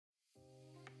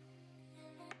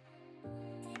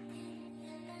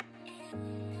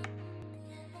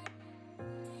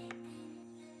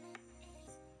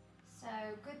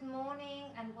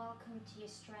your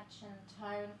stretch and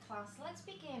tone class. Let's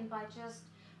begin by just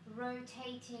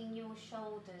rotating your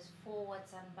shoulders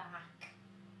forwards and back.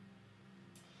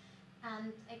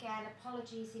 And again,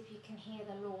 apologies if you can hear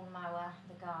the lawnmower,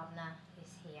 the gardener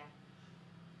is here.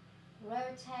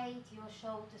 Rotate your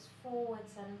shoulders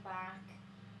forwards and back,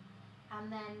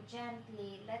 and then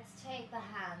gently let's take the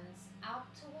hands up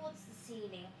towards the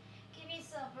ceiling. Give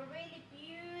yourself a really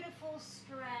beautiful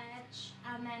stretch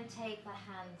and then take the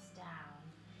hands down.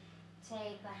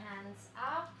 Take the hands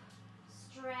up,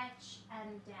 stretch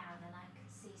and down. And I can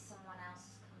see someone else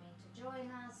is coming to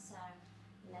join us, so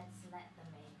let's let them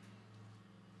in.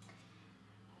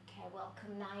 Okay,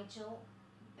 welcome Nigel.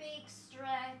 Big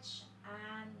stretch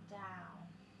and down.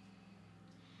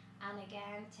 And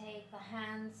again, take the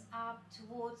hands up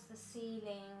towards the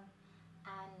ceiling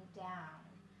and down.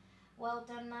 Well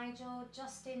done Nigel,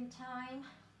 just in time.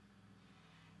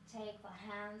 Take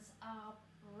the hands up,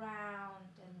 round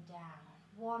and down.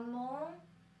 One more.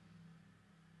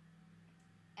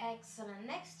 Excellent.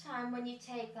 Next time when you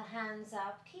take the hands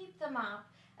up, keep them up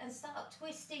and start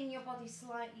twisting your body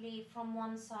slightly from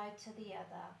one side to the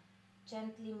other.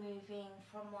 Gently moving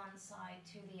from one side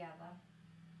to the other.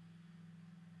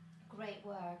 Great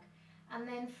work. And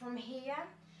then from here,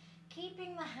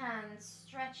 keeping the hands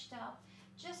stretched up,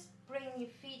 just bring your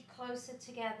feet closer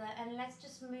together and let's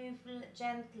just move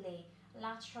gently,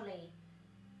 laterally,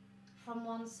 from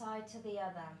one side to the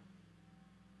other.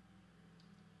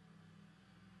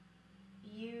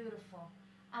 Beautiful.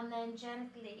 And then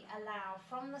gently allow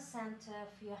from the center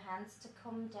for your hands to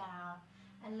come down,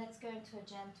 and let's go into a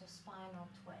gentle spinal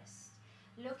twist.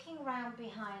 Looking round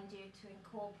behind you to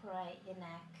incorporate your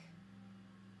neck.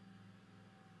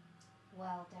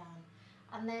 Well done.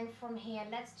 And then from here,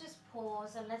 let's just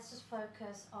pause and let's just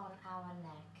focus on our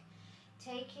neck.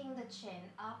 Taking the chin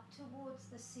up towards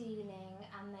the ceiling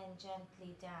and then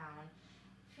gently down.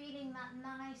 Feeling that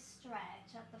nice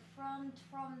stretch at the front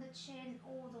from the chin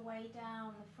all the way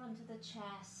down the front of the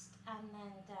chest and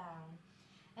then down.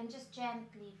 And just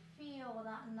gently feel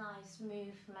that nice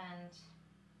movement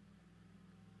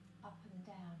up and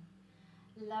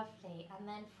down. Lovely. And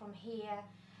then from here,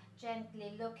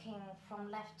 gently looking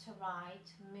from left to right,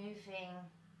 moving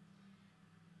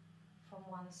from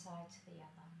one side to the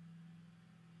other.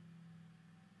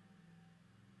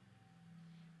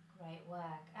 Great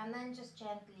work. And then just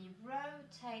gently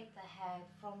rotate the head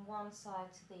from one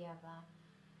side to the other,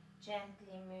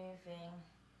 gently moving.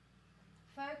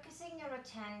 Focusing your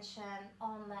attention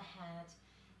on the head.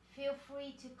 Feel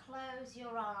free to close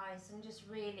your eyes and just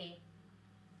really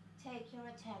take your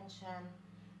attention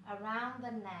around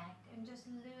the neck and just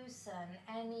loosen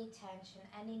any tension,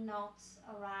 any knots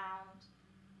around.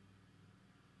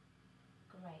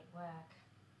 Great work.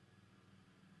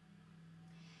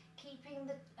 Keeping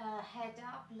the head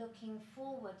up, looking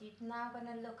forward, you're now going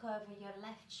to look over your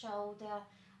left shoulder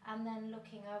and then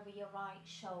looking over your right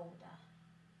shoulder.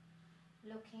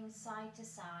 Looking side to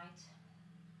side.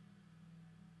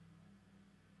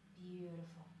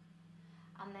 Beautiful.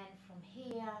 And then from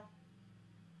here,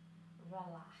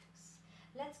 relax.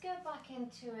 Let's go back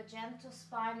into a gentle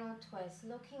spinal twist,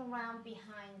 looking round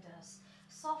behind us.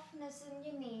 Softness in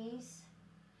your knees.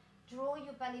 Draw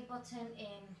your belly button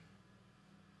in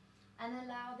and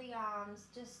allow the arms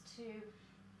just to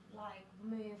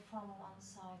move from one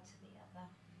side to the other.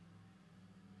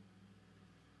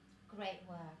 Great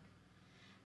work.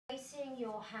 Placing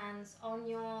your hands on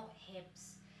your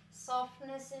hips.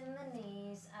 Softness in the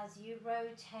knees as you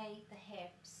rotate the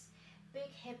hips.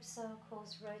 Big hip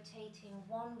circles rotating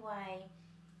one way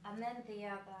and then the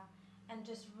other, and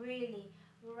just really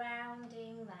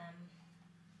rounding them.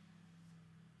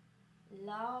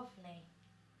 Lovely.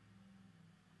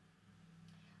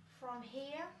 From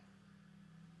here,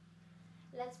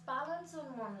 let's balance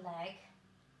on one leg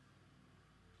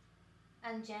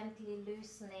and gently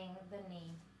loosening the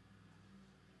knee.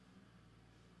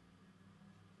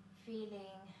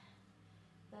 Feeling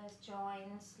those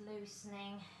joints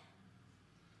loosening.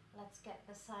 Let's get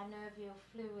the synovial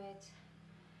fluid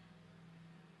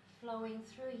flowing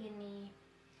through your knee,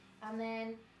 and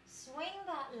then swing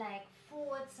that leg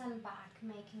forwards and back,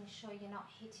 making sure you're not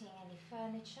hitting any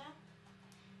furniture.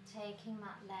 Taking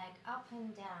that leg up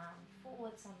and down,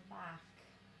 forwards and back.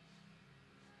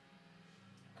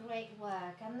 Great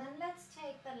work. And then let's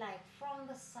take the leg from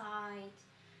the side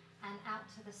and out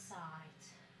to the side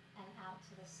and out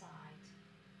to the side.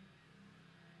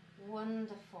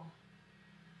 Wonderful.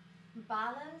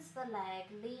 Balance the leg,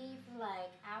 leave the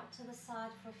leg out to the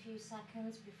side for a few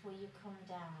seconds before you come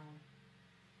down.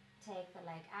 Take the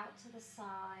leg out to the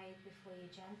side before you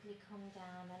gently come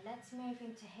down, and let's move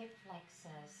into hip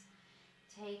flexors.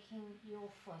 taking your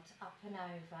foot up and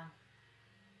over,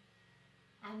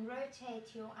 and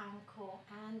rotate your ankle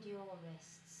and your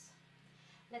wrists.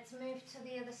 Let's move to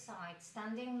the other side,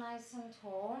 standing nice and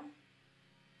tall,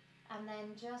 and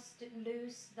then just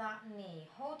loose that knee.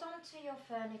 Hold on to your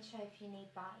furniture if you need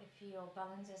that, if your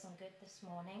balance isn't good this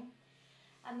morning,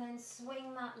 and then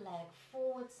swing that leg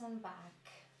forwards and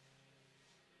back.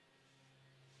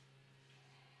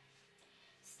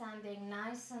 Standing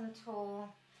nice and tall,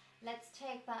 let's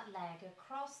take that leg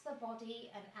across the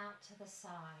body and out to the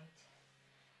side,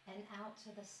 and out to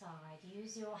the side.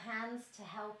 Use your hands to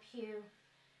help you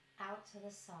out to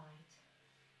the side.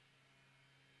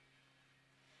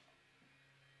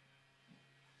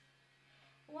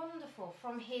 Wonderful.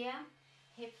 From here,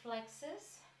 hip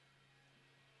flexors.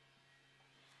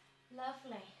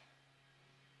 Lovely.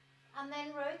 And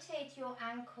then rotate your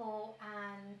ankle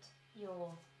and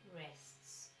your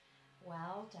wrists.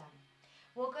 Well done.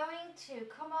 We're going to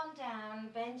come on down,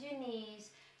 bend your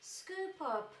knees, scoop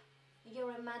up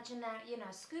your imaginary,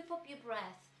 scoop up your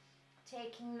breath,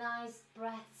 taking nice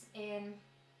breaths in,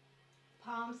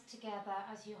 palms together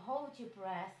as you hold your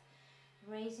breath,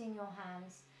 raising your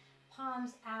hands,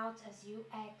 palms out as you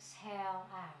exhale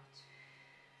out.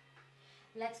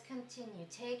 Let's continue,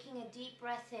 taking a deep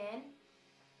breath in,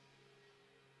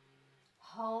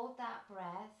 hold that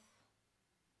breath,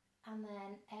 and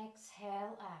then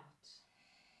exhale out.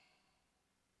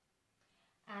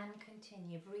 And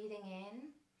continue, breathing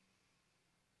in,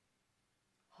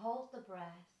 hold the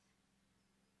breath,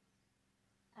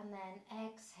 and then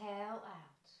exhale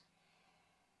out.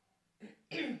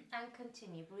 And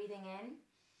continue, breathing in,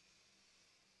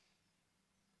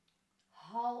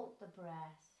 hold the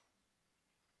breath,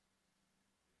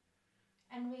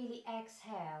 and really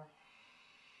exhale.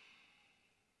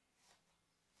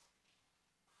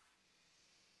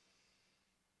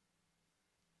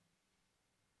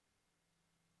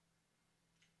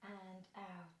 And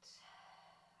out.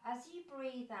 As you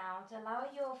breathe out, allow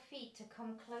your feet to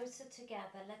come closer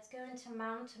together. Let's go into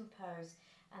mountain pose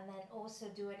and then also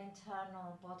do an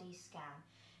internal body scan.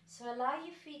 So allow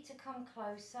your feet to come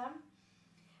closer.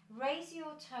 Raise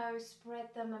your toes,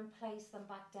 spread them and place them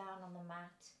back down on the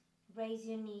mat. Raise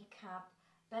your kneecap,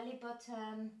 belly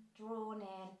button drawn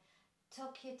in,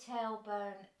 tuck your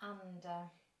tailbone under.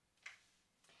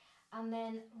 And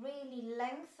then really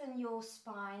lengthen your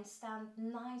spine, stand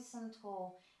nice and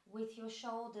tall with your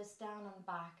shoulders down and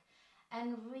back,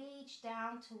 and reach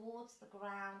down towards the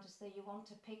ground as though you want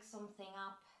to pick something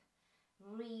up.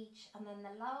 Reach, and then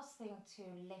the last thing to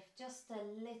lift just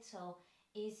a little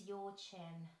is your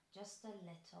chin, just a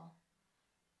little.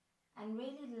 And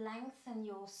really lengthen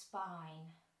your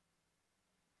spine.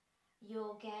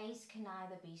 Your gaze can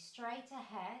either be straight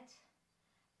ahead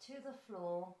to the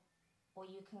floor, or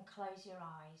you can close your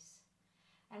eyes.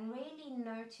 And really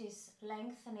notice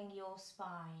lengthening your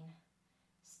spine,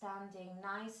 standing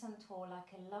nice and tall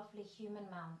like a lovely human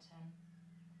mountain,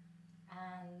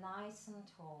 and nice and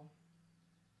tall.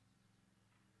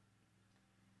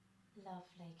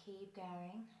 Lovely, keep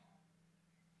going.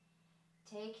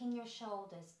 Taking your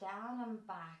shoulders down and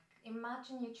back.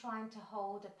 Imagine you're trying to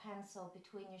hold a pencil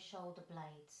between your shoulder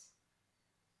blades.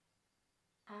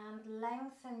 And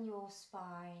lengthen your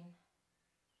spine.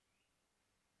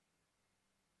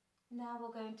 Now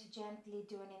we're going to gently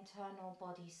do an internal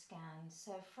body scan.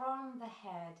 So from the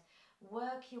head,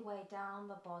 work your way down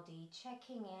the body,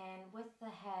 checking in with the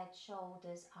head,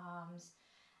 shoulders, arms,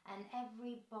 and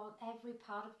every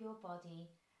part of your body,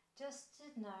 just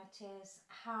to notice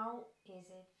how is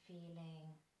it feeling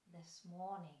this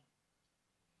morning.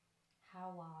 How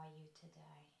are you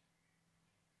today?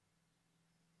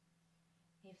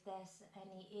 If there's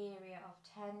any area of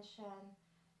tension,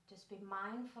 just be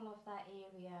mindful of that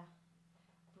area,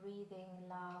 breathing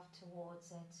love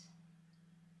towards it.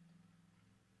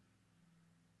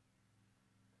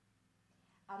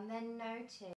 And then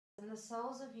notice in the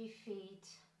soles of your feet,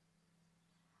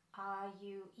 are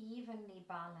you evenly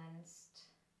balanced,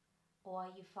 or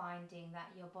are you finding that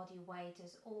your body weight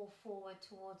is all forward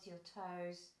towards your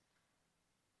toes,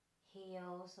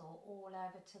 heels, or all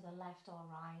over to the left or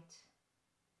right?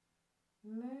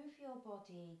 Move your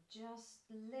body just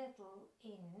little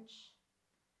inch,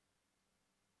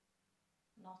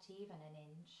 not even an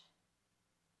inch,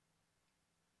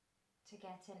 to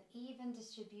get an even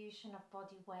distribution of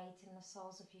body weight in the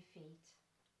soles of your feet.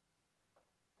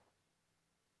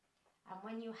 And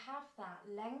when you have that,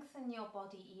 lengthen your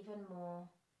body even more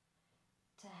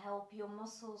to help your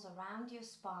muscles around your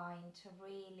spine to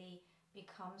really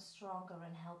become stronger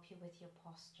and help you with your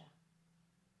posture.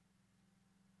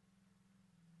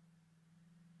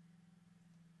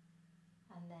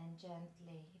 And and then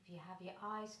gently, if you have your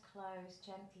eyes closed,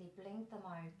 gently blink them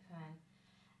open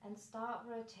and start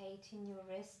rotating your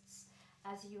wrists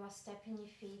as you are stepping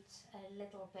your feet a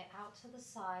little bit out to the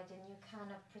side, and you're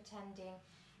kind of pretending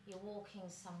you're walking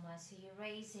somewhere. So you're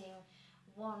raising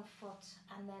one foot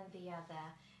and then the other.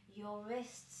 Your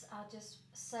wrists are just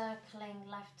circling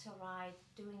left to right,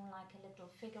 doing like a little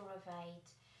figure of 8,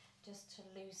 just to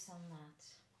loosen that.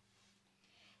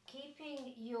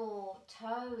 Keeping your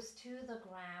toes to the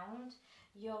ground,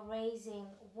 you're raising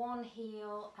one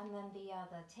heel and then the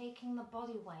other, taking the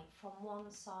body weight from one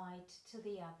side to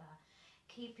the other,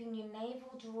 keeping your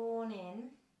navel drawn in,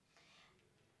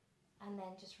 and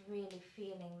then just really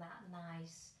feeling that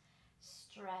nice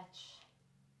stretch.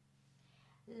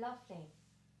 Lovely.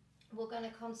 We're going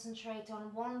to concentrate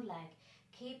on one leg,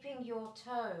 keeping your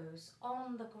toes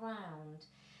on the ground,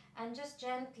 and just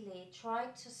gently try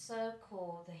to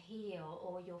circle the heel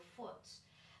or your foot,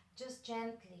 just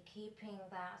gently keeping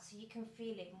that so you can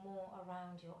feel it more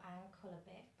around your ankle a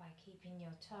bit by keeping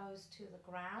your toes to the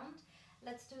ground.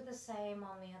 Let's do the same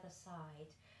on the other side,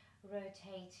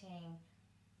 rotating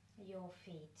your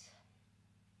feet.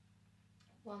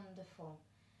 Wonderful.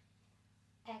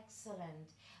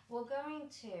 Excellent. We're going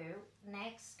to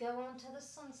next go on to the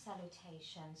sun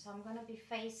salutation. So I'm going to be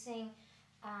facing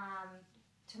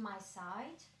to my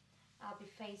side. I'll be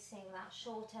facing that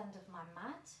short end of my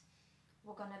mat.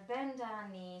 We're going to bend our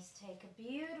knees, take a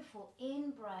beautiful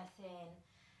in-breath in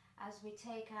as we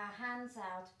take our hands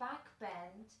out, back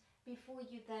bend, before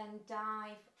you then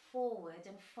dive forward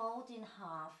and fold in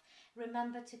half.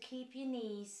 Remember to keep your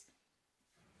knees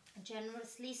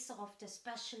generously soft,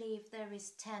 especially if there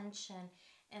is tension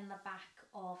in the back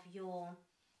of your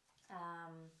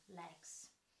legs.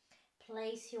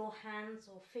 Place your hands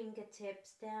or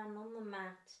fingertips down on the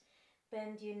mat,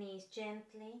 bend your knees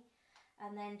gently,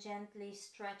 and then gently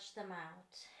stretch them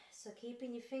out. So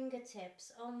keeping your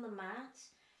fingertips on the mat,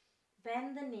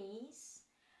 bend the knees,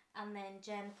 and then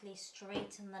gently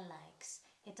straighten the legs.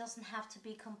 It doesn't have to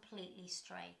be completely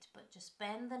straight, but just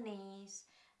bend the knees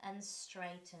and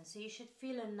straighten. So you should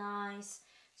feel a nice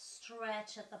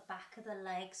stretch at the back of the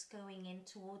legs going in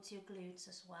towards your glutes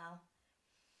as well.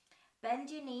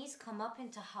 Bend your knees, come up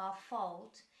into half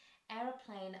fold,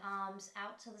 aeroplane, arms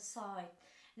out to the side.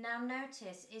 Now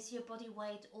notice, is your body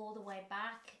weight all the way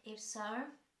back? If so,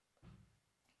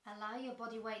 allow your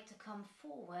body weight to come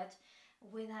forward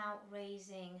without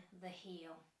raising the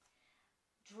heel.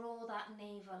 Draw that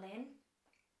navel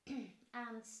in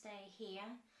and stay here,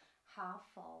 half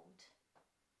fold.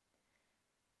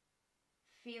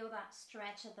 Feel that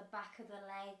stretch at the back of the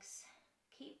legs.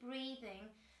 Keep breathing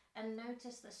and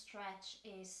notice the stretch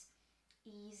is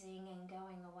easing and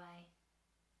going away.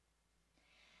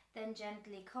 Then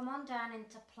gently come on down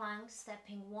into plank,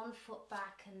 stepping one foot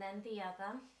back and then the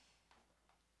other.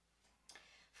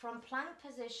 From plank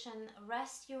position,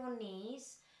 rest your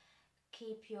knees.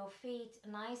 Keep your feet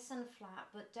nice and flat,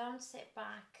 but don't sit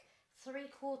back.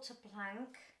 3/4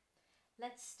 plank.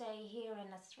 Let's stay here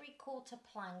in a 3/4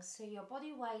 plank, so your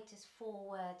body weight is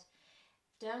forward.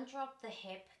 Don't drop the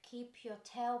hip. Keep your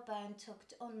tailbone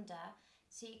tucked under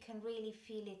so you can really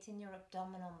feel it in your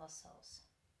abdominal muscles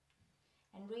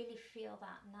and really feel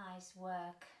that nice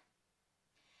work.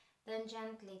 Then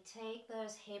gently take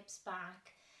those hips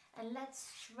back and let's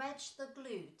stretch the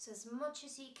glutes as much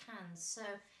as you can. So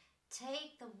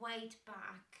take the weight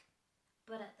back,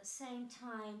 but at the same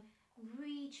time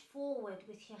reach forward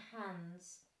with your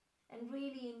hands and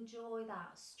really enjoy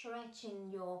that stretch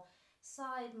in your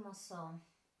side muscle.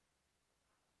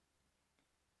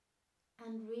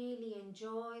 And really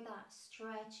enjoy that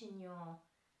stretch in your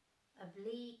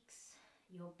obliques,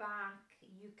 your back.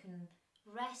 You can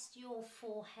rest your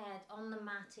forehead on the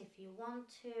mat if you want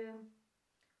to,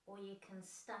 or you can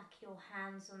stack your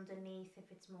hands underneath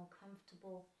if it's more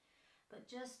comfortable. But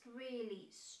just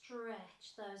really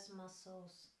stretch those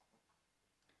muscles.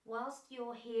 Whilst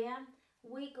you're here,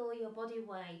 wiggle your body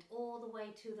weight all the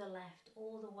way to the left,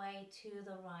 all the way to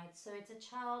the right. So it's a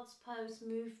child's pose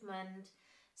movement,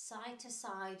 side to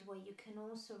side, where you can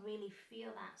also really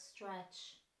feel that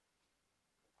stretch.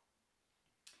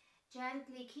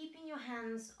 Gently keeping your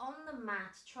hands on the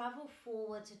mat, travel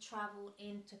forward to travel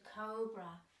into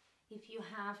cobra. If you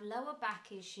have lower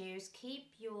back issues,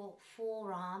 keep your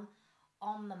forearm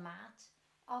on the mat.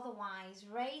 Otherwise,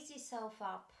 raise yourself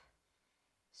up,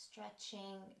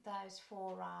 stretching those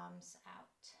forearms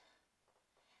out.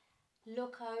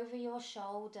 Look over your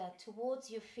shoulder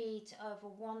towards your feet, over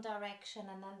one direction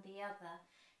and then the other,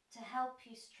 to help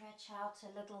you stretch out a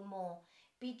little more.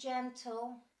 Be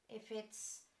gentle. If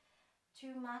it's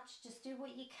too much, just do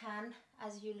what you can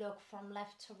as you look from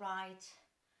left to right.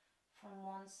 from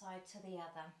one side to the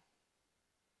other.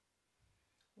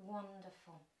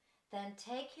 Wonderful. Then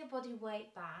take your body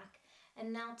weight back,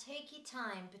 and now take your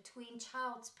time between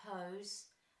child's pose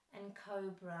and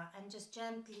cobra, and just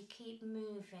gently keep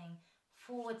moving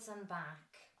forwards and back.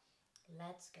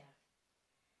 Let's go.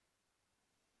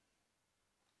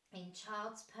 In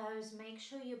child's pose, make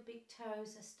sure your big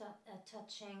toes are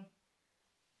touching.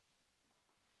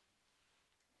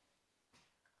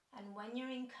 And when you're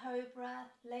in cobra,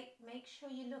 make sure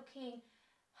you're looking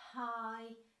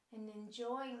high and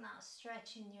enjoying that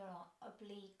stretch in your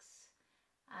obliques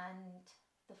and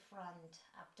the front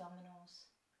abdominals.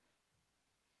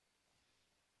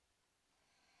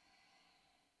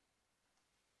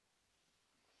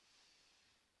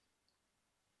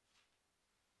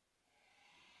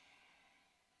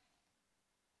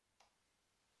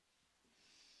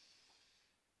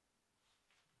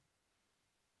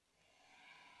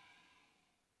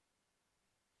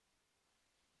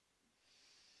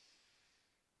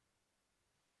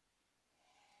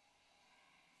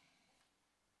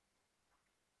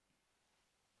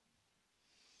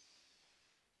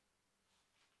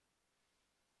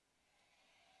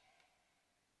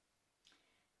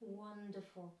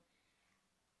 Wonderful.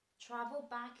 Travel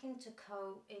back into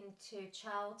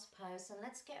child's pose, and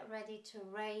let's get ready to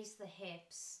raise the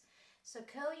hips. So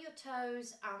curl your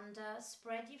toes under,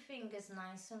 spread your fingers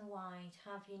nice and wide,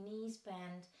 have your knees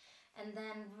bent, and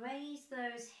then raise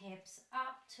those hips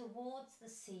up towards the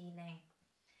ceiling.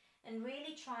 And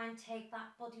really try and take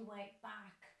that body weight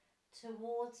back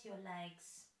towards your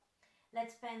legs.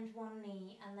 Let's bend one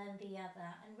knee and then the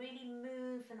other, and really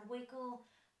move and wiggle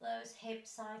those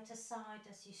hips side to side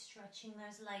as you're stretching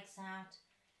those legs out.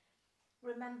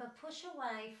 Remember, push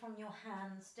away from your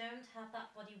hands. Don't have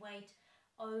that body weight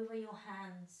over your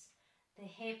hands. The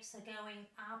hips are going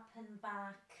up and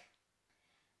back.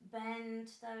 Bend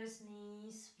those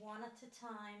knees one at a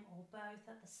time or both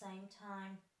at the same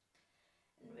time.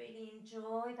 And really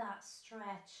enjoy that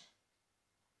stretch.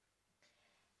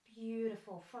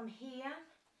 Beautiful. From here,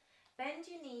 bend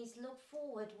your knees, look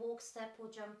forward, walk, step or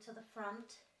jump to the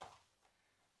front.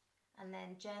 And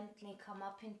then gently come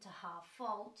up into half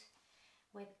fold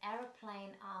with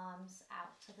aeroplane arms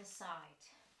out to the side.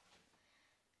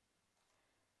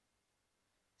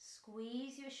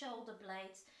 Squeeze your shoulder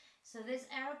blades. So this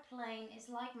aeroplane is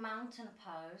like mountain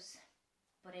pose,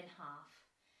 but in half.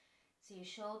 So your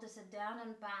shoulders are down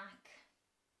and back,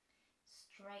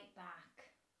 straight back.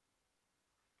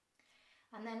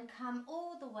 And then come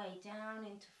all the way down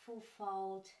into full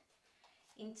fold.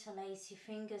 Interlace your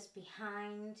fingers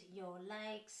behind your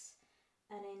legs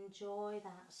and enjoy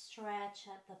that stretch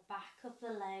at the back of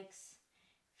the legs.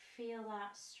 Feel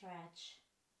that stretch.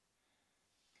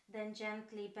 Then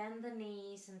gently bend the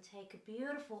knees and take a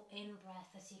beautiful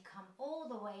in-breath as you come all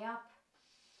the way up.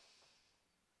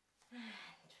 And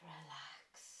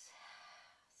relax.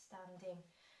 Standing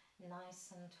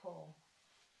nice and tall.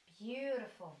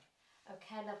 Beautiful.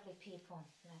 Okay, lovely people,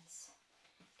 let's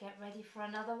get ready for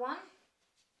another one.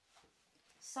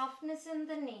 Softness in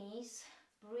the knees,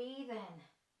 breathe in.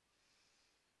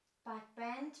 Back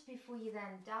bend before you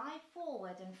then dive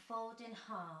forward and fold in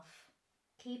half.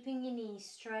 Keeping your knees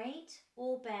straight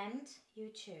or bent, you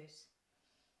choose.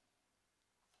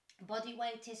 Body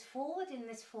weight is forward in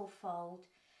this full fold,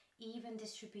 even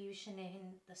distribution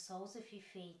in the soles of your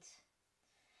feet.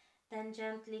 Then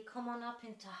gently come on up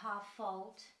into half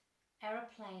fold,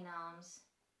 aeroplane arms.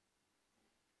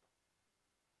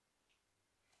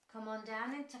 Come on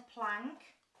down into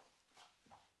plank,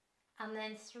 and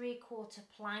then 3/4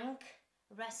 plank,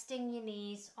 resting your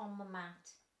knees on the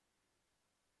mat.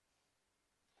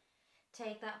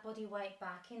 Take that body weight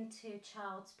back into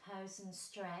child's pose and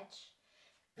stretch.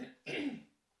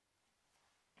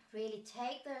 Really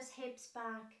take those hips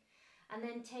back, and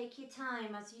then take your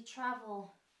time as you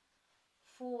travel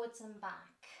forwards and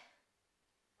back.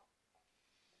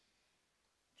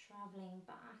 Traveling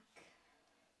back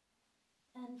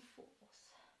and forth.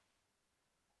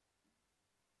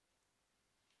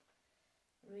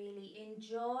 Really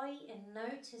enjoy and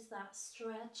notice that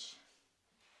stretch.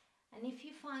 And if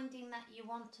you're finding that you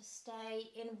want to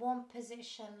stay in one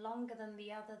position longer than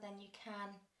the other, then you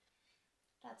can.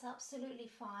 That's absolutely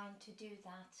fine to do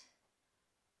that.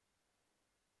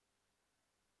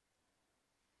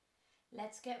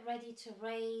 Let's get ready to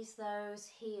raise those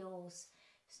heels.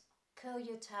 Curl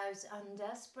your toes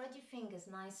under, spread your fingers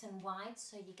nice and wide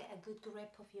so you get a good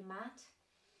grip of your mat.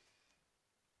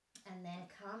 And then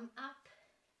come up,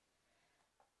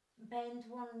 bend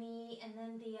one knee and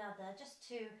then the other, just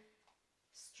to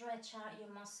stretch out your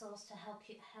muscles to help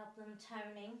them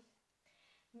toning.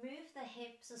 Move the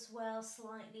hips as well,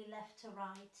 slightly left to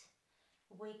right.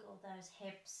 Wiggle those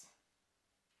hips.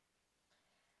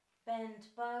 Bend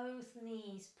both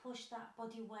knees, push that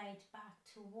body weight back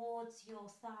towards your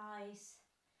thighs.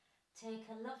 Take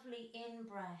a lovely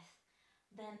in-breath.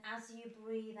 Then as you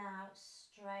breathe out,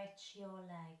 stretch your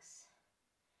legs.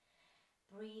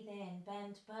 Breathe in,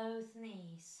 bend both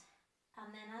knees.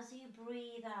 And then as you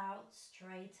breathe out,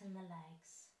 straighten the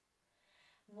legs.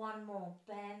 One more,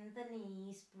 bend the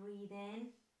knees, breathe in.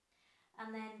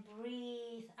 And then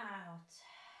breathe out.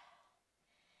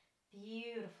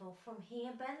 Beautiful. From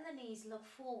here, bend the knees, look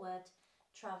forward,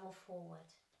 travel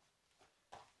forward.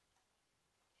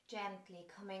 Gently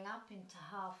coming up into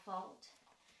half fold.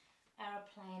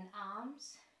 Aeroplane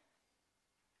arms.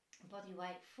 Body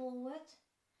weight forward.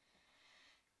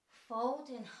 Fold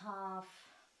in half.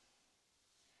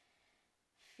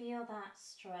 Feel that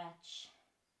stretch.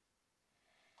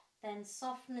 Then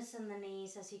softness in the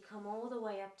knees as you come all the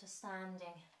way up to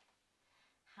standing.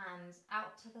 Hands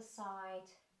out to the side.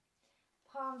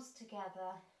 Palms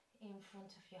together in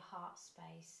front of your heart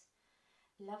space.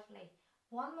 Lovely.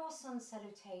 One more sun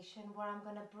salutation where I'm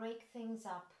going to break things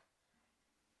up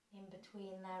in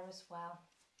between there as well.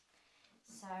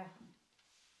 So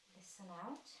listen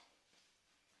out.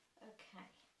 Okay.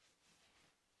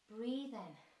 Breathe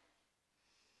in.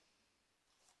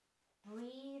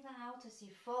 Breathe out as you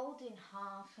fold in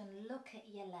half and look at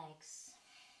your legs.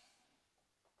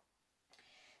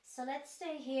 So let's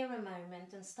stay here a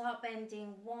moment and start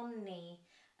bending one knee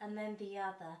and then the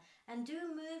other. And do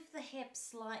move the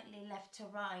hips slightly left to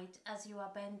right as you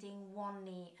are bending one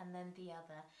knee and then the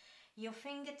other. Your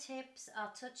fingertips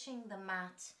are touching the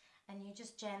mat and you're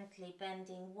just gently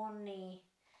bending one knee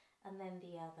and then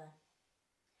the other.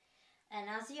 And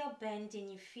as you're bending,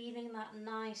 you're feeling that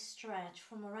nice stretch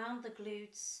from around the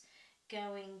glutes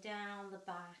going down the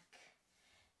back,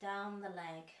 down the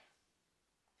leg.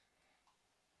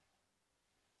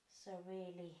 So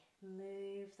really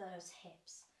move those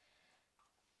hips.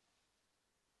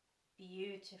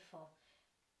 Beautiful.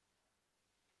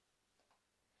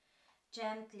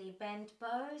 Gently bend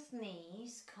both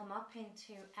knees, come up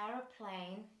into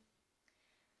aeroplane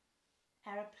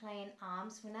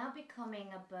arms. We're now becoming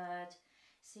a bird.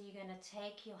 So you're going to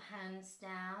take your hands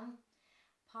down.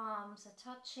 Palms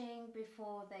are touching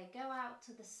before they go out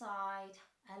to the side,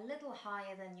 a little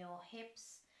higher than your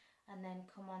hips. And then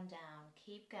come on down,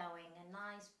 keep going, a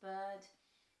nice bird.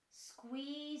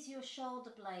 Squeeze your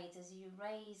shoulder blades as you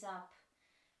raise up.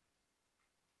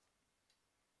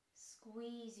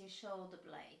 Squeeze your shoulder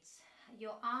blades.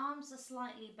 Your arms are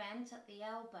slightly bent at the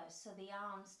elbows, so the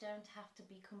arms don't have to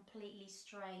be completely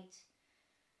straight.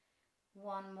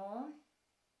 One more.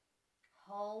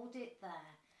 Hold it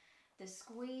there. The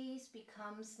squeeze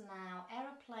becomes now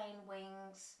aeroplane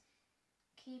wings.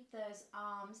 Keep those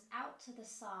arms out to the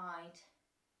side.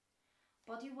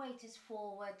 Body weight is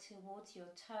forward towards your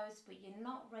toes, but you're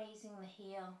not raising the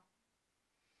heel.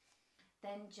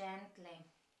 Then gently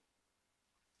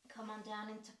come on down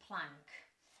into plank.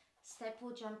 Step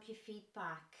or jump your feet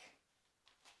back.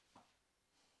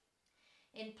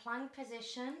 In plank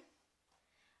position,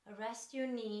 rest your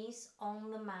knees on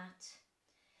the mat.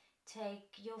 Take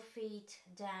your feet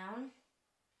down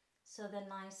so they're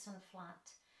nice and flat.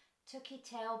 Tuck your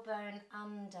tailbone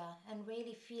under and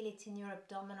really feel it in your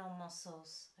abdominal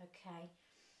muscles, okay?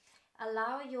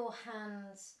 Allow your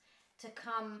hands to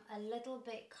come a little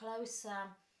bit closer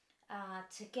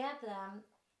together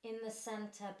in the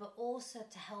center, but also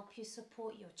to help you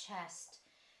support your chest.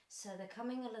 So they're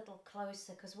coming a little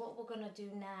closer, because what we're going to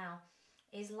do now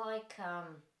is like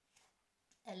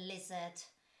a lizard.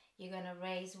 You're going to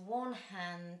raise one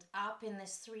hand up in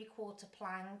this 3/4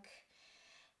 plank.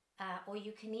 Or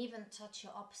you can even touch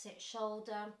your opposite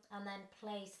shoulder and then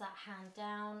place that hand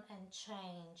down and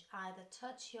change. Either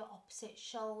touch your opposite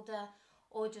shoulder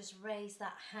or just raise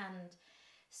that hand.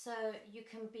 So you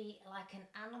can be like an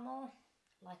animal,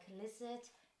 like a lizard.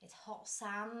 It's hot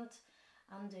sand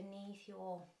underneath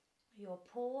your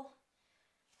paw.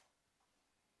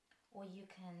 Or you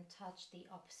can touch the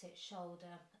opposite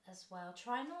shoulder as well.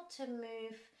 Try not to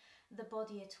move the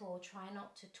body at all. Try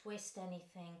not to twist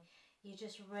anything. You're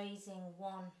just raising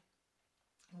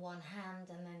one hand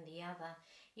and then the other.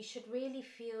 You should really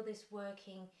feel this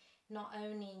working not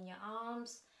only in your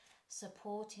arms,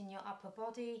 supporting your upper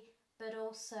body, but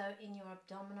also in your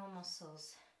abdominal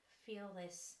muscles. Feel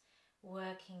this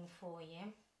working for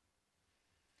you.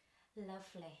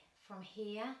 Lovely. From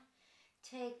here,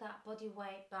 take that body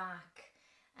weight back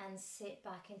and sit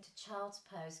back into child's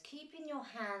pose, keeping your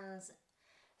hands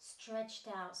stretched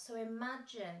out. So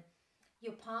imagine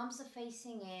your palms are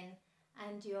facing in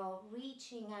and you're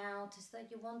reaching out as though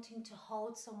you're wanting to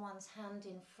hold someone's hand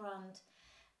in front,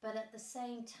 but at the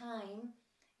same time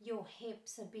your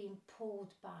hips are being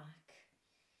pulled back.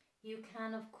 You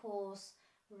can of course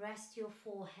rest your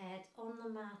forehead on the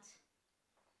mat,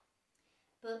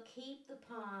 but keep the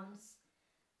palms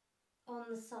on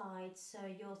the side so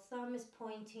your thumb is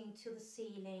pointing to the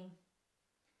ceiling,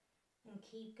 and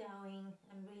keep going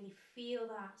and really feel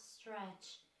that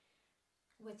stretch.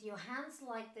 With your hands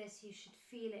like this, you should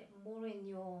feel it more in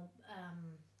your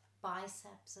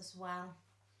biceps as well,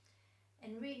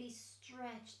 and really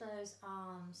stretch those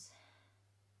arms.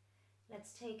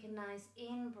 Let's take a nice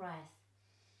in breath,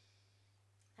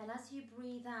 and as you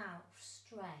breathe out,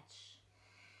 stretch.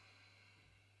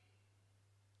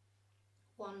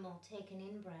 One more, take an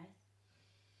in breath.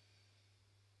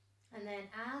 And then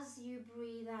as you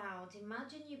breathe out,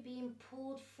 imagine you being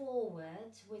pulled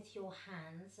forward with your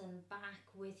hands and back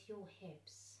with your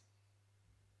hips.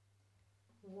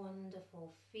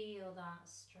 Wonderful, feel that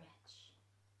stretch.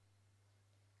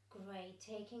 Great,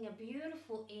 taking a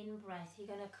beautiful in breath, you're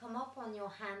going to come up on your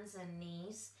hands and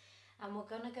knees, and we're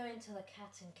going to go into the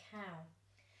cat and cow.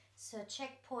 So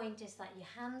checkpoint is that your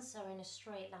hands are in a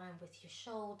straight line with your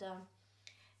shoulder,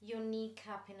 your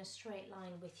kneecap in a straight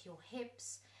line with your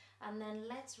hips, and then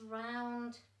let's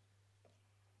round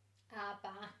our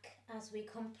back as we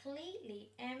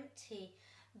completely empty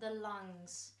the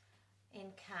lungs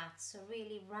in cat. So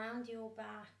really round your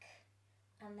back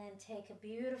and then take a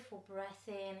beautiful breath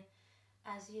in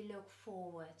as you look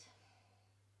forward,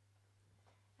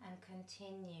 and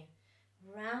continue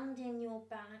rounding your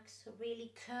back. So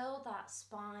really curl that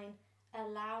spine,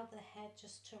 allow the head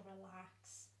just to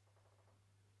relax.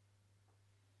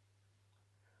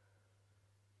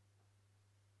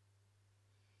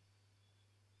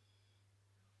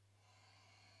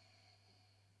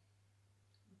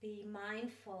 Be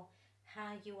mindful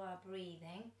how you are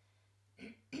breathing.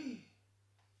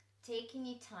 Taking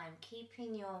your time,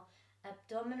 keeping your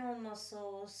abdominal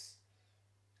muscles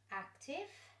active.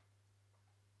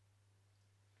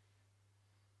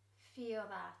 Feel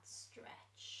that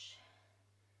stretch.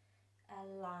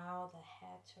 Allow the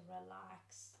head to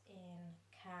relax in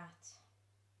cat.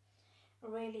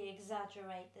 Really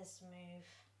exaggerate this move.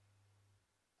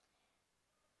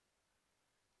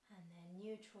 And then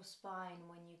neutral spine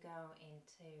when you go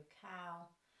into cow.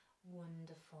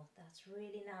 Wonderful, that's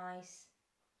really nice.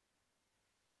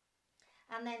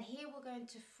 And then here we're going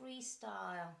to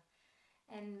freestyle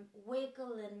and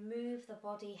wiggle and move the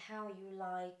body how you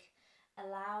like.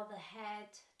 Allow the head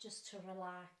just to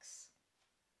relax.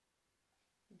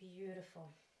 Beautiful.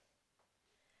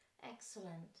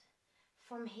 Excellent.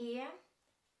 From here,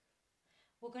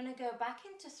 we're going to go back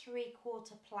into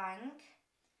 3/4 plank,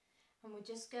 and we're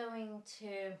just going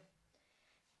to,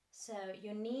 so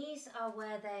your knees are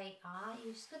where they are.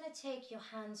 You're just going to take your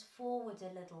hands forward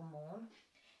a little more,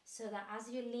 so that as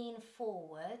you lean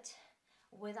forward,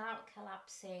 without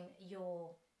collapsing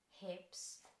your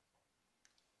hips.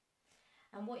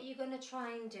 And what you're going to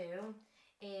try and do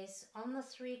is on the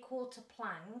 3/4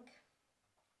 plank,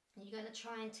 you're going to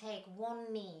try and take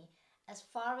one knee as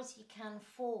far as you can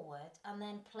forward, and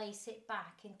then place it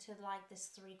back into like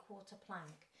this 3/4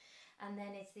 plank. And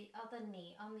then it's the other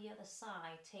knee on the other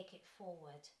side, take it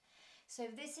forward. So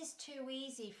if this is too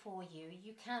easy for you,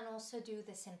 you can also do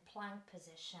this in plank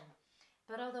position.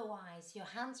 But otherwise, your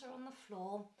hands are on the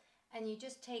floor and you're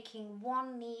just taking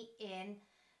one knee in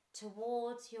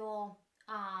towards your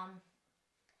arm.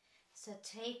 So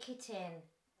take it in.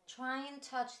 Try and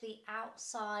touch the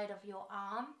outside of your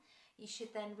arm. You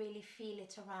should then really feel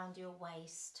it around your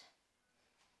waist.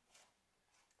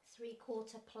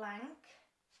 3/4 plank.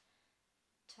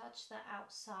 Touch the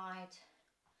outside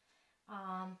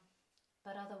arm.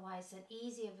 But otherwise, an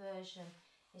easier version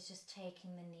is just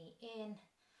taking the knee in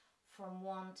from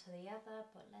one to the other.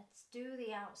 But let's do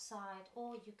the outside,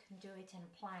 or you can do it in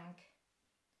plank.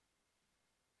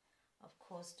 Of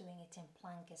course, doing it in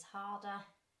plank is harder.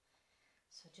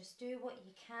 So just do what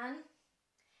you can.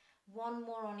 One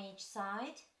more on each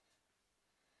side.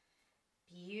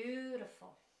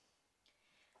 Beautiful.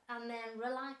 And then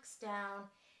relax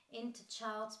down into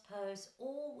child's pose,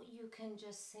 or you can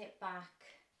just sit back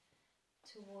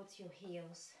towards your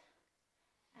heels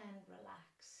and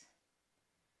relax.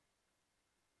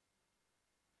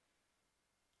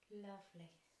 Lovely.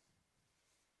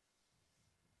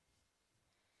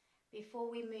 Before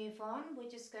we move on, we're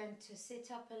just going to sit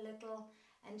up a little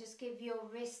and just give your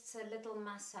wrists a little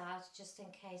massage, just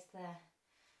in case they're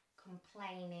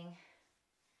complaining.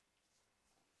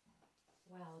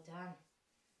 Well done.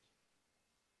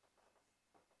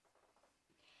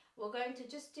 We're going to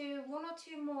just do 1 or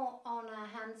 2 more on our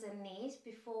hands and knees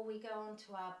before we go on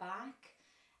to our back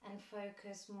and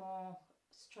focus more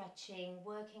stretching,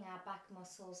 working our back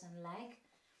muscles and leg.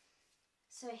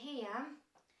 So here,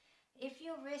 if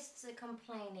your wrists are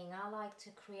complaining, I like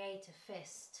to create a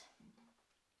fist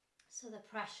so the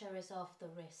pressure is off the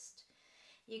wrist.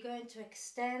 You're going to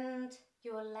extend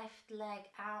your left leg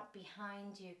out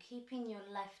behind you, keeping your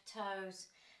left toes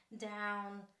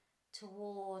down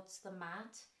towards the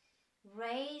mat.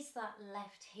 Raise that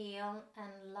left heel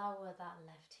and lower that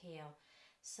left heel.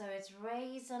 So it's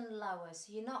raise and lower,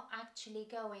 so you're not actually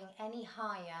going any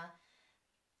higher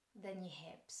than your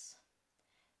hips.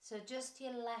 So just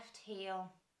your left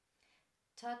heel,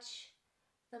 touch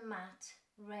the mat,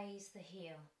 raise the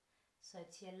heel. So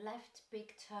it's your left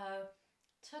big toe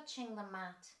touching the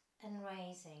mat and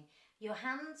raising. Your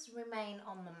hands remain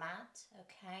on the mat,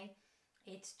 okay?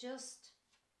 It's just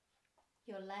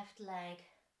your left leg.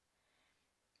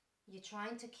 You're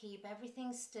trying to keep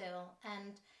everything still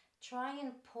and try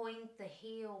and point the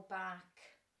heel back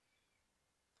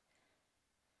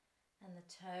and the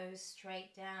toes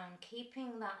straight down,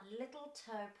 keeping that little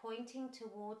toe pointing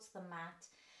towards the mat.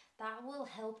 That will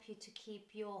help you to keep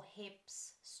your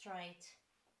hips straight.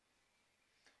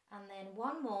 And then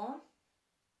 1 more,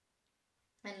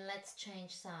 and let's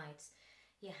change sides.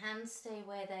 Your hands stay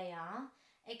where they are.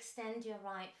 Extend your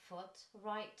right foot,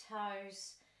 right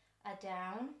toes are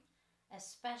down,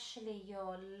 especially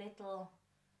your little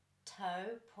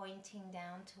toe pointing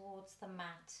down towards the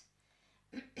mat.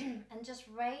 And just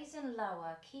raise and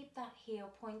lower. Keep that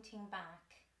heel pointing back.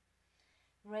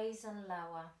 Raise and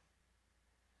lower.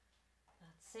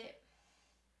 That's it.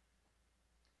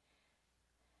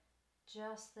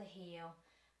 Just the heel.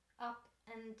 Up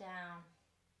and down.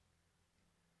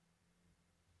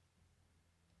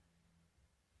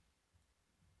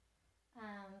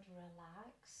 And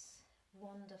relax.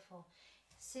 Wonderful.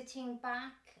 Sitting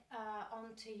back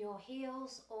onto your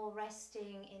heels or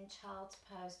resting in child's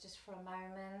pose just for a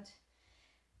moment.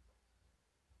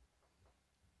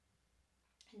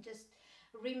 And just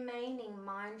remaining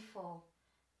mindful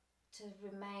to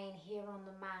remain here on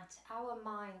the mat. Our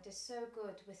mind is so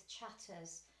good with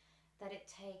chatters that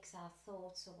it takes our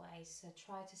thoughts away, so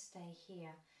try to stay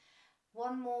here.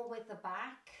 1 more with the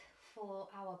back, for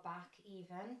our back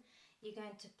even. You're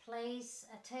going to place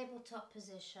a tabletop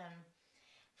position,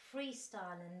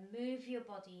 freestyle, and move your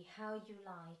body how you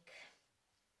like.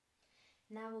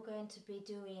 Now we're going to be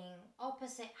doing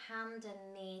opposite hand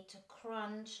and knee to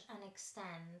crunch and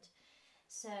extend.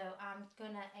 So I'm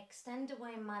going to extend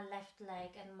away my left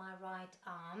leg and my right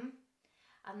arm,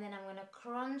 and then I'm going to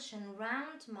crunch and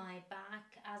round my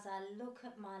back as I look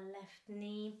at my left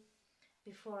knee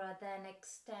before I then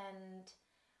extend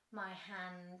my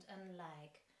hand and leg.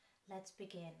 Let's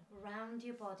begin. Round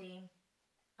your body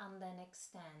and then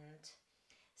extend.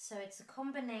 So it's a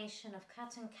combination of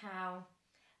cat and cow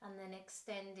and then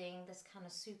extending this kind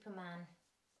of Superman,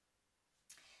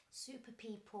 super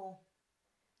people.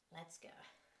 Let's go.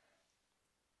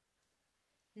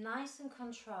 Nice and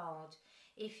controlled.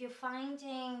 If you're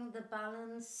finding the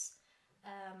balance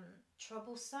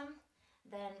troublesome,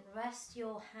 then rest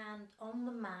your hand on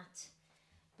the mat,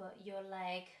 but your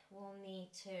leg will need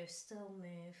to still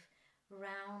move.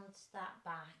 Round that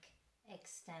back,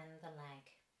 extend the leg.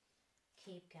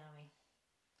 Keep going.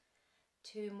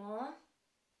 2 more.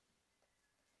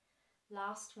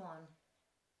 Last one.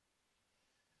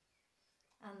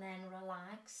 And then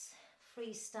relax,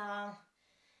 freestyle,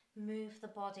 move the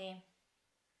body.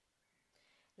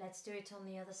 Let's do it on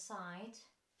the other side.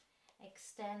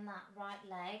 Extend that right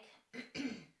leg,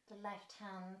 the left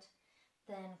hand,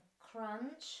 then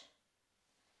crunch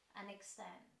and extend.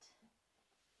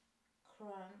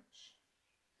 Crunch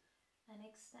and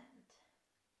extend.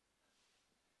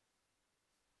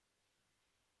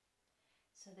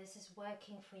 So this is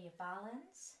working for your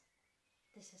balance.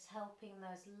 This is helping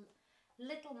those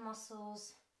little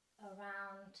muscles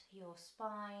around your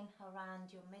spine,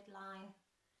 around your midline.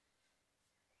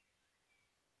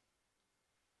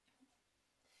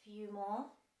 Few more.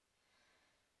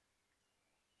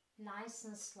 Nice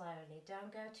and slowly.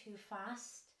 Don't go too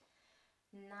fast.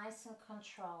 Nice and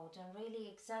controlled, and really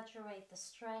exaggerate the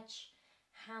stretch.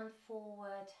 Hand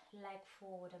forward, leg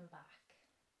forward and back.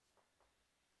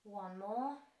 1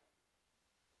 more.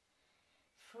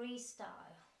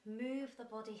 Freestyle. Move the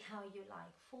body how you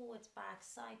like. Forwards, back,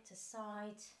 side to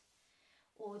side,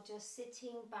 or just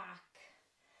sitting back.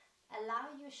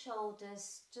 Allow your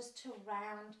shoulders just to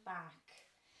round back.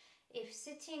 If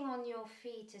sitting on your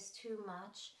feet is too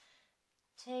much,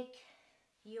 take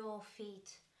your feet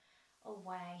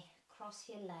away, cross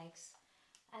your legs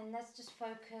And let's just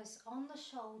focus on the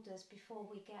shoulders before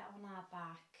we get on our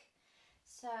back.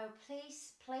 So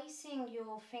please placing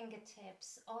your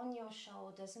fingertips on your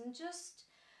shoulders and just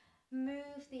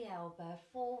move the elbow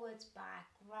forwards, back,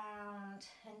 round,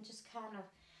 and just kind of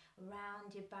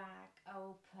round your back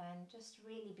open. Just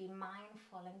really be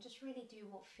mindful and just really do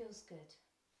what feels good.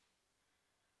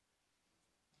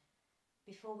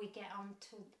 Before we get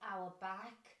onto our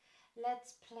back,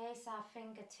 let's place our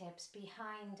fingertips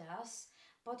behind us,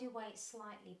 body weight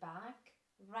slightly back,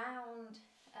 round,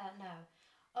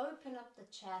 open up the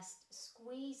chest,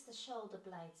 squeeze the shoulder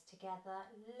blades together,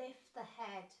 lift the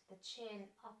head, the chin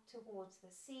up towards the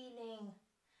ceiling.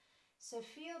 So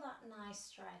feel that nice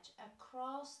stretch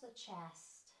across the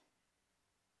chest.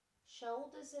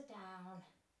 Shoulders are down,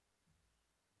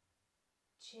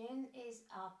 chin is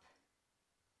up.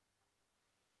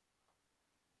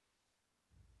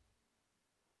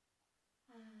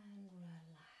 And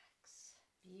relax.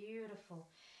 Beautiful.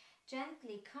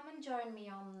 Gently come and join me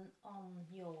on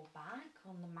your back,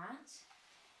 on the mat,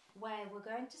 where we're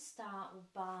going to start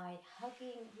by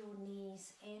hugging your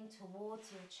knees in towards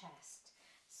your chest.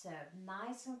 So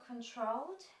nice and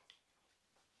controlled.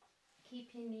 Keep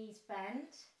your knees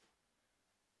bent.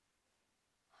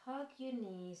 Hug your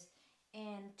knees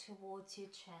in towards your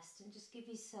chest and just give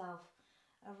yourself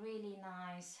a really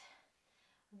nice,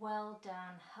 well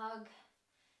done hug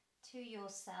to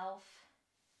yourself.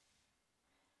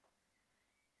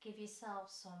 Give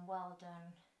yourself some well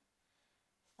done.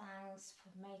 Thanks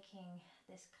for making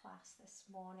this class this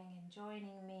morning and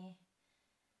joining me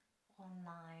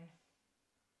online.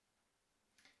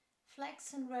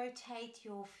 Flex and rotate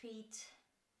your feet.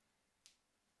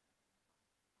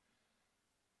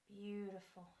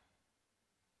 Beautiful.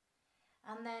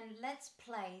 And then let's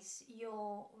place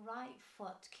your right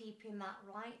foot, keeping that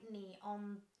right knee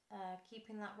on,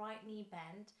 keeping that right knee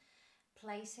bent,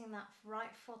 placing that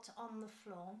right foot on the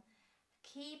floor.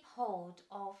 Keep hold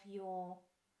of your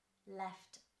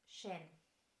left shin.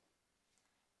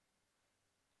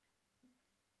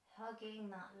 Hugging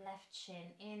that left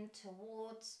shin in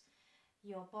towards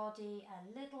your body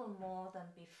a little more than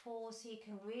before, so you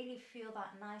can really feel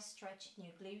that nice stretch in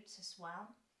your glutes as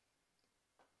well.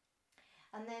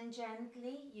 And then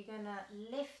gently you're going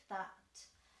to lift that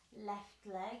left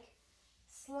leg,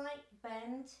 slight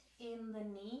bend in the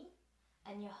knee,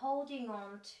 and you're holding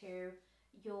on to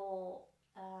your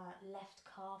left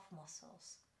calf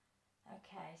muscles.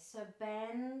 Okay, so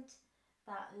bend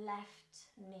that left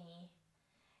knee.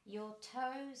 Your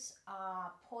toes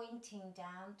are pointing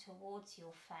down towards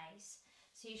your face,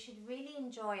 so you should really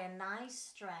enjoy a nice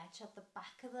stretch at the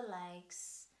back of the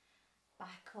legs,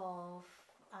 back of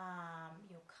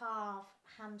your calf,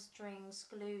 hamstrings,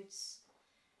 glutes.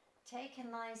 Take a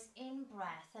nice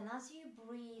in-breath, and as you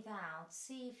breathe out,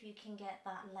 see if you can get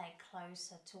that leg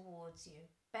closer towards you.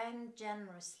 Bend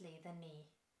generously the knee.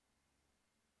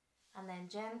 And then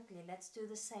gently, let's do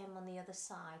the same on the other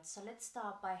side. So let's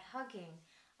start by hugging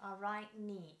our right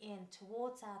knee in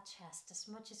towards our chest as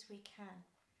much as we can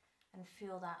and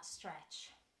feel that stretch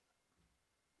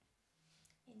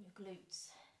in your glutes.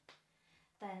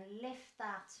 Then lift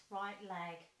that right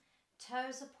leg.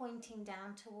 Toes are pointing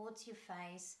down towards your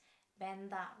face.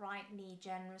 Bend that right knee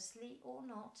generously or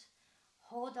not.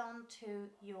 Hold on to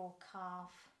your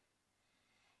calf.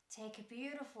 Take a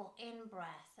beautiful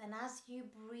in-breath, and as you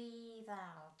breathe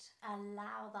out,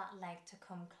 allow that leg to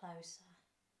come closer.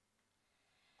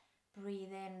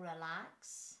 Breathe in,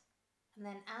 relax, and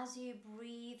then as you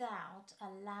breathe out,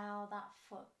 allow that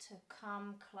foot to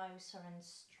come closer and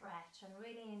stretch, and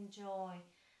really enjoy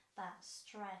that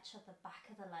stretch at the back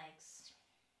of the legs.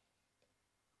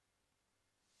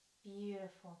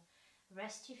 Beautiful.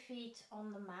 Rest your feet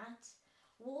on the mat.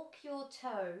 Walk your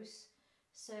toes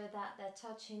so that they're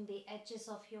touching the edges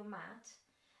of your mat.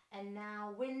 And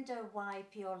now window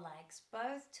wipe your legs,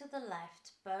 both to the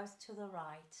left, both to the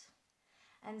right.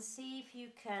 And see if you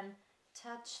can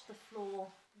touch the floor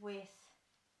with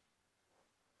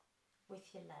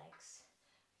your legs.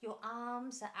 Your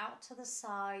arms are out to the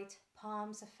side,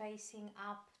 palms are facing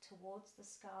up towards the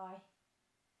sky.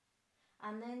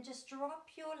 And then just drop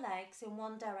your legs in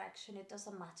one direction, it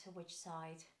doesn't matter which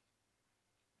side.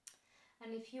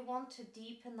 And if you want to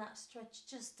deepen that stretch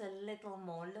just a little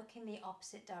more, look in the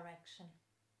opposite direction.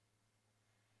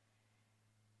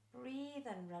 Breathe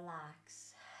and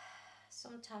relax.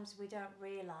 Sometimes we don't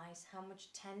realize how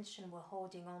much tension we're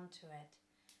holding on to it.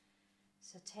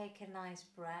 So take a nice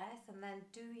breath and then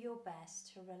do your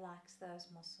best to relax those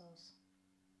muscles.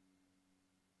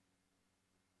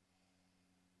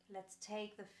 Let's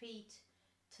take the feet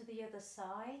to the other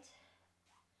side.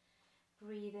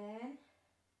 Breathe in.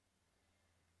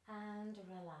 and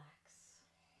relax.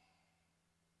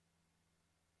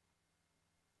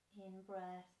 In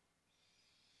breath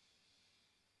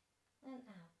and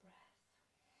out breath.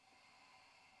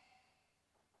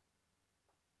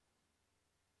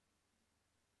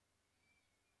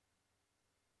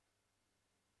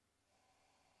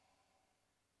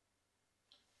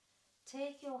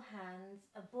 Take your hands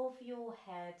above your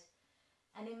head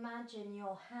and imagine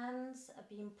your hands are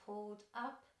being pulled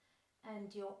up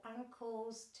and your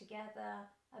ankles together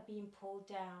are being pulled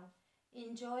down.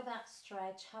 Enjoy that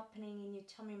stretch happening in your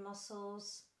tummy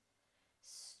muscles.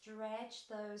 Stretch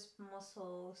those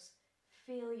muscles.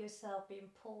 Feel yourself being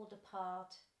pulled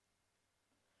apart.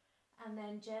 And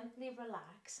then gently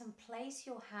relax and place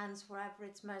your hands wherever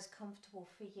it's most comfortable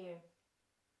for you.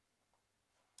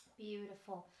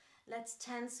 Beautiful. Let's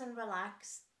tense and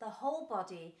relax the whole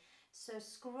body. So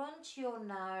scrunch your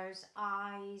nose,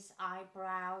 eyes,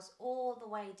 eyebrows, all the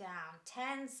way down.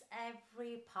 Tense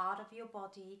every part of your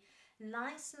body.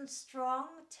 Nice and strong,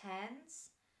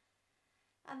 tense.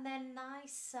 And then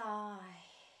nice sigh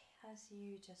as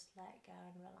you just let go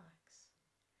and relax.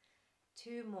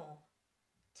 2 more.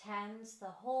 Tense the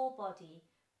whole body.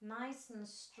 Nice and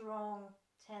strong.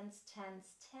 Tense,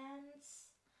 tense,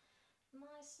 tense.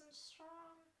 Nice and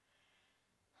strong.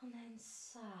 And then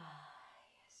sigh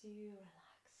as you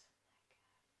relax and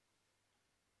let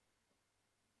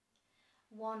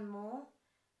go. 1 more.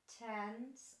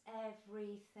 Tense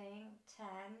everything.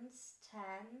 Tense,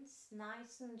 tense.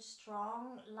 Nice and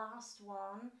strong. Last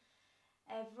one.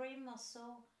 Every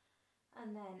muscle.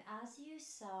 And then as you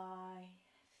sigh,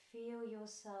 feel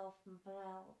yourself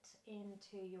melt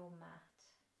into your mat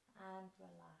and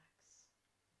relax.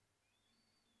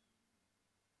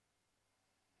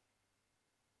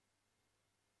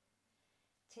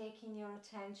 Taking your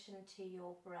attention to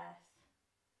your breath.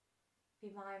 Be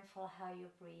mindful how you're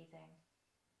breathing.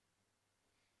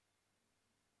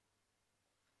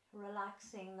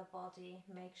 Relaxing the body.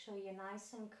 Make sure you're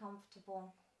nice and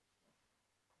comfortable.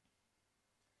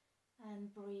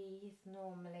 And breathe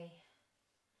normally.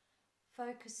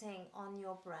 Focusing on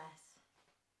your breath.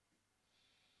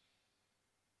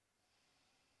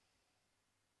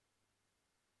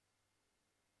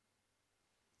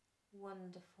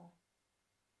 Wonderful.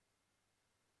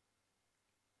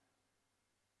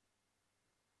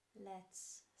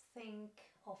 Let's think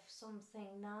of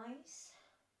something nice.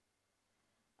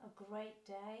 A great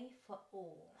day for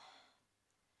all.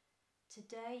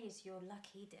 Today is your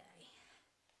lucky day.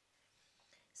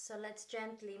 So let's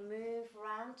gently move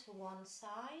round to one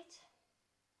side.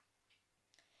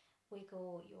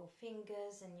 Wiggle your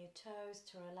fingers and your toes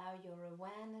to allow your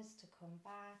awareness to come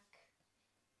back.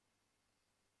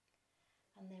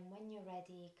 And then when you're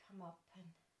ready, come up and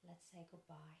let's say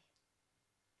goodbye.